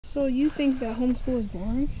So you think that homeschool is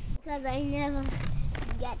boring? Because I never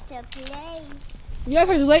get to play. Yeah,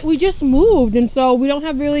 because we just moved, and so we don't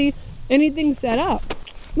have really anything set up.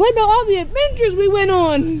 What about all the adventures we went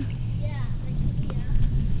on? Yeah.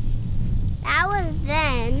 That was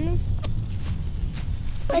then.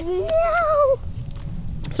 But no.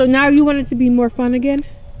 So now you want it to be more fun again?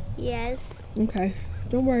 Yes. Okay.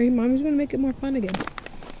 Don't worry, Mommy's going to make it more fun again.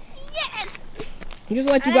 Yes. Just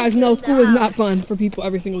to let you guys know, school is not fun for people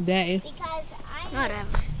every single day. Because I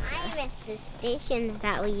miss the stations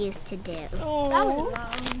that we used to do. Oh. That was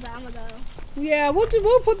a long time ago. Yeah, we'll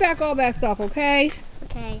put back all that stuff, okay?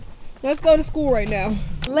 Okay. Let's go to school right now.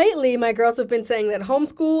 Lately, my girls have been saying that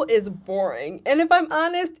homeschool is boring. And if I'm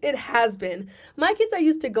honest, it has been. My kids are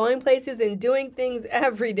used to going places and doing things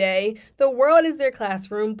every day. The world is their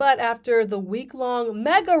classroom, but after the week-long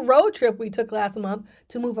mega road trip we took last month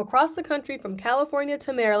to move across the country from California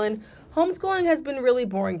to Maryland, homeschooling has been really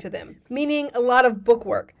boring to them, meaning a lot of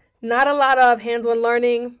bookwork, not a lot of hands-on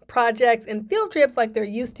learning, projects, and field trips like they're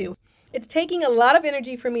used to. It's taking a lot of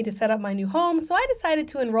energy for me to set up my new home, so I decided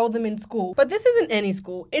to enroll them in school. But this isn't any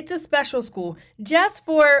school. It's a special school just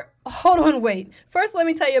for... Hold on, wait. First, let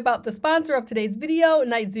me tell you about the sponsor of today's video,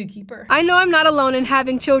 Night Zookeeper. I know I'm not alone in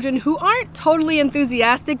having children who aren't totally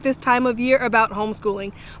enthusiastic this time of year about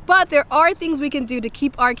homeschooling, but there are things we can do to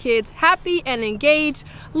keep our kids happy and engaged,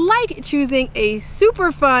 like choosing a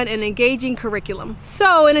super fun and engaging curriculum.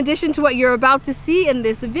 So, in addition to what you're about to see in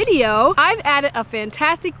this video, I've added a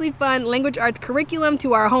fantastically fun language arts curriculum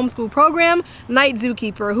to our homeschool program, Night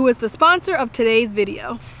Zookeeper, who is the sponsor of today's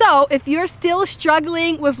video. So, if you're still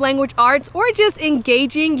struggling with language arts or just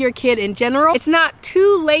engaging your kid in general, it's not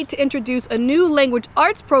too late to introduce a new language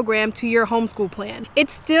arts program to your homeschool plan.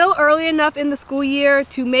 It's still early enough in the school year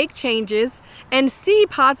to make changes and see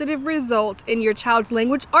positive results in your child's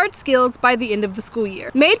language arts skills by the end of the school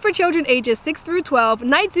year. Made for children ages 6 through 12,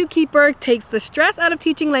 Night Zookeeper takes the stress out of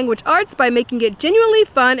teaching language arts by making it genuinely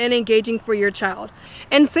fun and engaging for your child.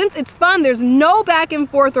 And since it's fun, there's no back and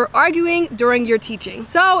forth or arguing during your teaching.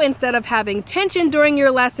 So instead of having tension during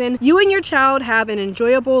your lesson, you and your child have an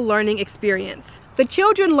enjoyable learning experience. The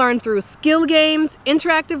children learn through skill games,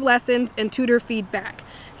 interactive lessons, and tutor feedback.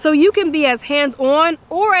 So you can be as hands-on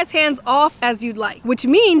or as hands-off as you'd like, which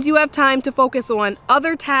means you have time to focus on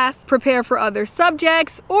other tasks, prepare for other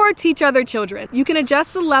subjects, or teach other children. You can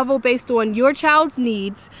adjust the level based on your child's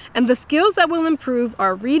needs, and the skills that will improve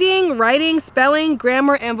are reading, writing, spelling,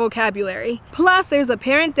 grammar, and vocabulary. Plus, there's a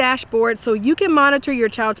parent dashboard so you can monitor your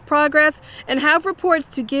child's progress and have reports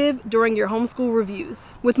to give during your homeschool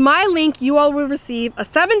reviews. With my link, you all will receive a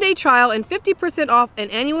 7-day trial and 50% off an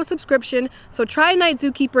annual subscription, so try Night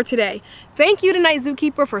Zookeeper today. Thank you to Night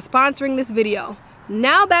Zookeeper for sponsoring this video.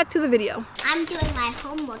 Now back to the video. I'm doing my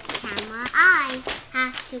homework camera. I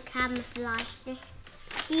have to camouflage this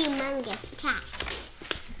humongous cat.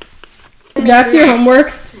 That's your homework?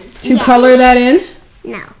 To color that in?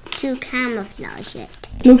 No, to camouflage it.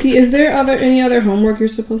 Mookie, is there any other homework you're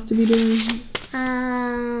supposed to be doing?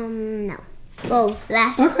 No. Well,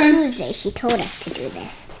 last Tuesday she told us to do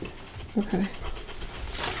this. Okay.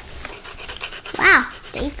 Wow,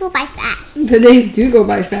 days go by fast. The days do go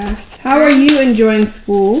by fast. How are you enjoying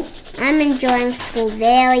school? I'm enjoying school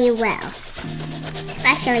very well.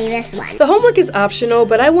 Especially this one. The homework is optional,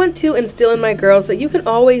 but I want to instill in my girls that you can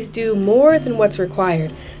always do more than what's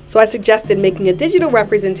required. So I suggested making a digital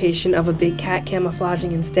representation of a big cat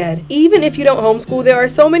camouflaging instead. Even if you don't homeschool, there are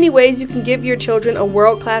so many ways you can give your children a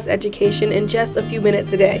world-class education in just a few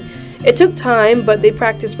minutes a day. It took time, but they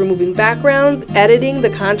practiced removing backgrounds, editing the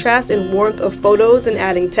contrast and warmth of photos, and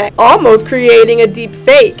adding text, almost creating a deep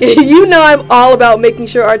fake. You know I'm all about making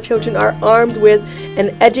sure our children are armed with an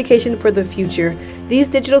education for the future. These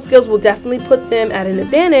digital skills will definitely put them at an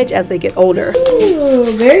advantage as they get older.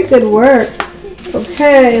 Ooh, very good work.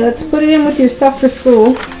 Okay, let's put it in with your stuff for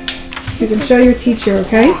school. You can show your teacher,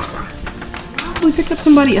 okay? We picked up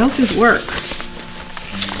somebody else's work.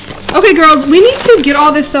 Okay, girls, we need to get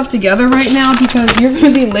all this stuff together right now because you're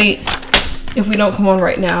going to be late if we don't come on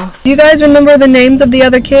right now. Do you guys remember the names of the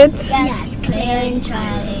other kids? Yes, Claire and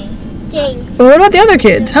Charlie. James. Well, what about the other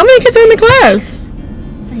kids? How many kids are in the class?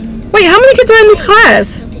 Wait, how many kids are in this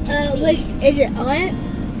class? Which is it art?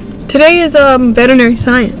 Today is veterinary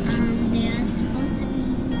science. There are supposed to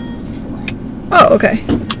be 4. Oh, okay.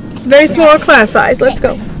 It's a very small class size. Let's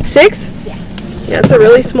go. 6? Yes. Yeah, it's a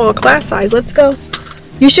really small class size. Let's go.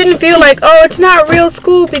 You shouldn't feel like, oh, it's not real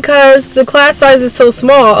school because the class size is so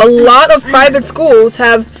small. A lot of private schools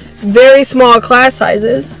have very small class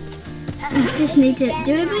sizes. We just need to...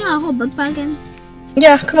 Do we bring our whole book bag in?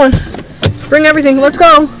 Yeah, come on. Bring everything. Let's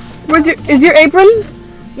go. Is your apron?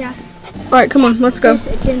 Yes. All right, come on, let's go.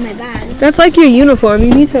 It's in my bag. That's like your uniform.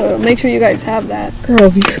 You need to make sure you guys have that.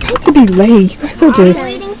 Girls, you're about to be late. You guys are just... I'm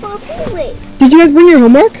waiting for a play. Did you guys bring your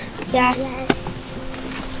homework? Yes.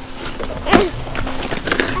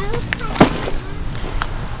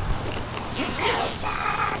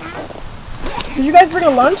 Did you guys bring a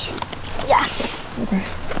lunch? Yes. Okay.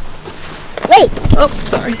 Wait. Oh,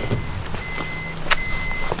 sorry.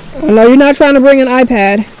 Oh, no, you're not trying to bring an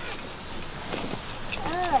iPad.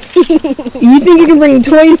 You think you can bring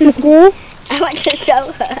toys to school? I want to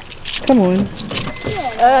show her. Come on.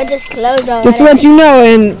 Just close on. Just to let you know,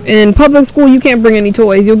 in public school, you can't bring any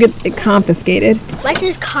toys. You'll get it confiscated. What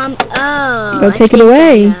does Oh. They'll take it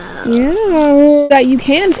away. Yeah. That you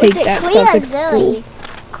can take that Cleo stuff and to school. Zoe?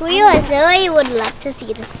 Cleo and Zoe would love to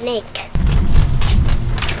see the snake.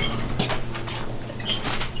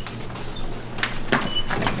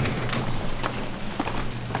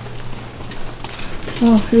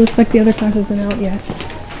 Oh, it looks like the other class isn't out yet.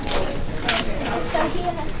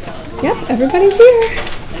 Yep, everybody's here.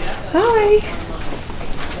 Hi.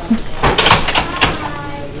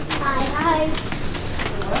 Hi.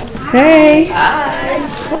 Hey. Hi.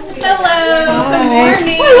 Hello. Hi. Good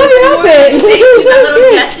morning. Oh, I love your outfit. Thank you, my little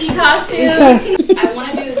Jessie costume. Yes. I want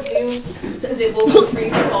to do the Zoom because it will be free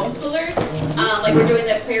for homeschoolers. Like we're doing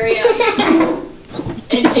the aquarium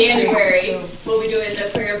in January. We'll be doing the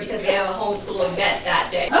aquarium because they have a homeschool event that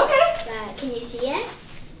day. Okay. Can you see it?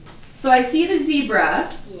 So I see the zebra.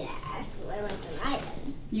 Yes. I like the lion.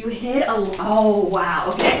 You hit a. Oh wow.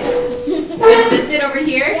 Okay. Is this it over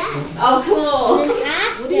here? Yes. Oh cool. And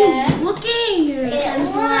after Looking. it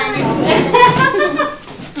comes one.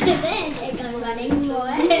 And then it comes running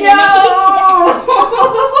more. No.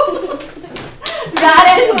 That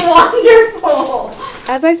is wonderful.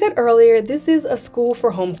 As I said earlier, this is a school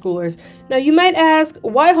for homeschoolers. Now you might ask,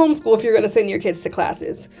 why homeschool if you're going to send your kids to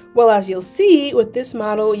classes? Well, as you'll see, with this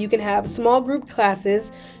model, you can have small group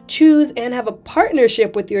classes, choose and have a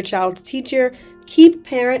partnership with your child's teacher, keep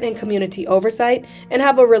parent and community oversight, and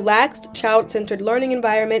have a relaxed, child-centered learning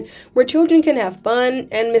environment where children can have fun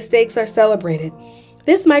and mistakes are celebrated.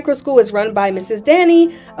 This micro school is run by Mrs.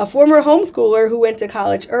 Danny, a former homeschooler who went to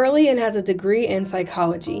college early and has a degree in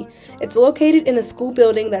psychology. It's located in a school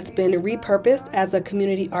building that's been repurposed as a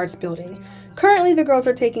community arts building. Currently, the girls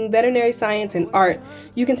are taking veterinary science and art.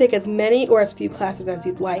 You can take as many or as few classes as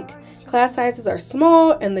you'd like. Class sizes are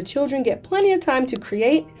small, and the children get plenty of time to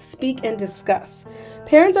create, speak, and discuss.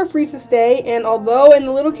 Parents are free to stay, and although in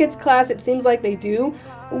the little kids class it seems like they do,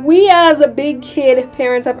 we as a big kid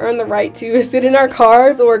parents have earned the right to sit in our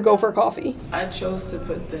cars or go for coffee. I chose to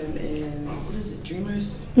put them in, what is it,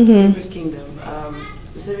 Dreamers? Dreamers Kingdom.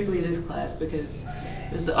 Specifically this class because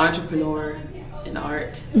it's the entrepreneur and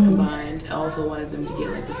art combined. I also wanted them to get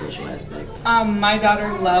like the social aspect. My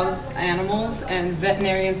daughter loves animals and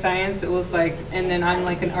veterinary science. It was like, and then I'm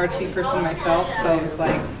like an artsy person myself, so it's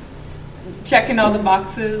like checking all the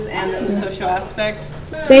boxes and then the social aspect.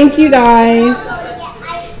 Thank you guys.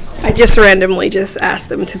 I just randomly just asked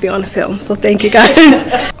them to be on film, so thank you guys.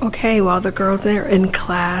 Okay, while the girls are in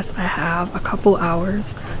class, I have a couple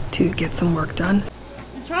hours to get some work done.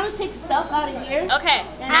 I'm trying to take stuff out of here. Okay.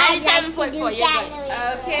 97.4. You're good.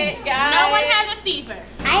 Okay, guys. No one has a fever.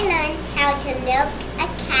 I learned how to milk a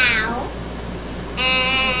cow,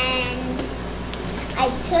 and I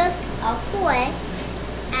took a horse.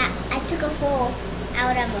 I took a foal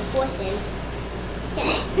out of a horse's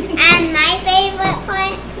stomach. And my favorite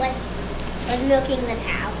part was milking the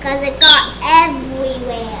cow because it got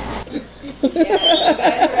everywhere. Yeah, you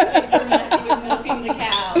guys were super messy with milking the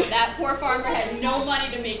cow. That poor farmer had no money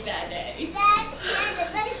to make that day.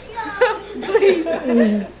 Let's go. Please.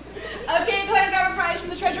 Okay, go ahead and grab a prize from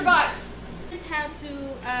the treasure box. How to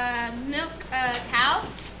milk a cow,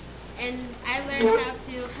 and I learned how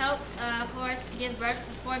to help a horse give birth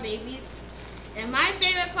to 4 babies. And my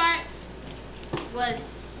favorite part was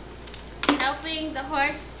helping the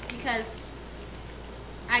horse because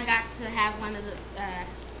I got to have one of the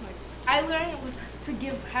horses. I learned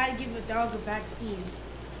how to give a dog a vaccine.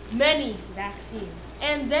 Many vaccines.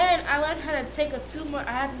 And then I learned how to take a tumor.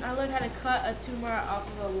 I learned how to cut a tumor off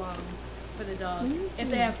of a lung for the dog if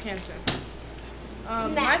they have cancer.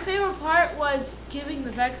 My favorite part was giving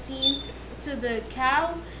the vaccine to the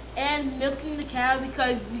cow and milking the cow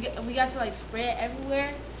because we got to like spray it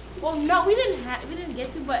everywhere. Well, no, we didn't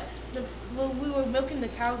get to, but when we were milking the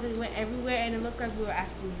cows, it went everywhere, and it looked like we were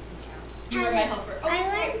actually milking cows. You were my helper. I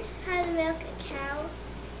learned how to milk a cow,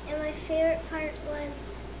 and my favorite part was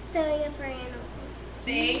sewing up for animals.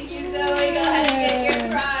 Thank you, Zoe. Go ahead and get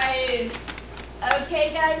your prize.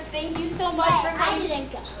 Okay, guys, thank you so much for coming. I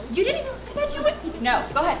didn't go. You didn't go? thought you would. No,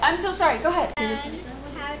 go ahead. I'm so sorry. Go ahead. And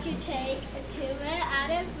how to take a tumor out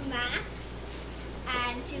of Max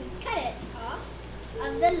and to cut it off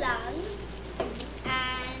of the lungs,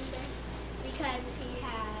 and because he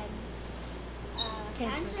had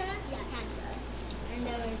cancer, and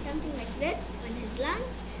there was something like this on his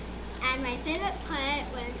lungs. And my favorite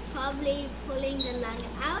part was probably pulling the lung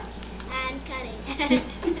out and cutting it.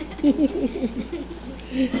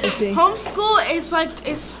 Homeschool is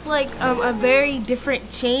like a very different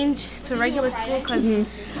change to regular school because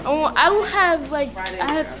I will have I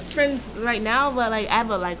have friends right now, but like I have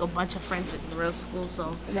a bunch of friends in real school,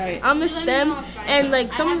 so I'll miss them. And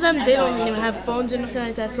like some of them, they don't even have phones or anything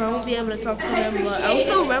like that, so I won't be able to talk to them, but I will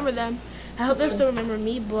still remember them. I hope they'll still remember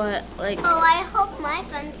me, but like. Oh, I hope my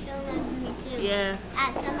friends still remember me too. Yeah.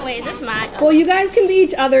 Wait, is this mine? Well, you guys can be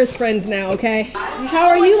each other's friends now, okay? How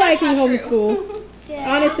are you liking homeschool?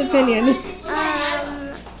 Honest opinion.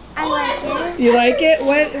 I like it. You like it?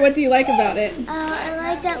 What do you like about it?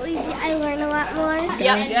 I like that I learn a lot more.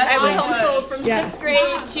 Yep. I was homeschooled from 6th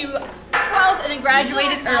grade to 12th and then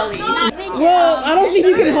graduated early. Well, I don't think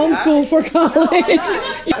you can homeschool for college.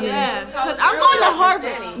 Yeah, because I'm going to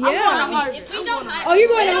Harvard. I'm going to Harvard. Oh, you're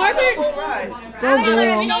going to Harvard? Go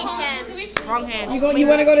girl. Wrong hand. You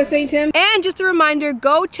want to go to St. Tim? And just a reminder,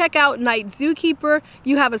 go check out Night Zookeeper.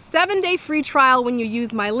 You have a 7-day free trial when you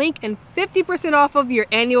use my link and 50% off of your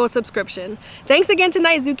annual subscription. Thanks again to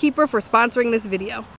Night Zookeeper for sponsoring this video.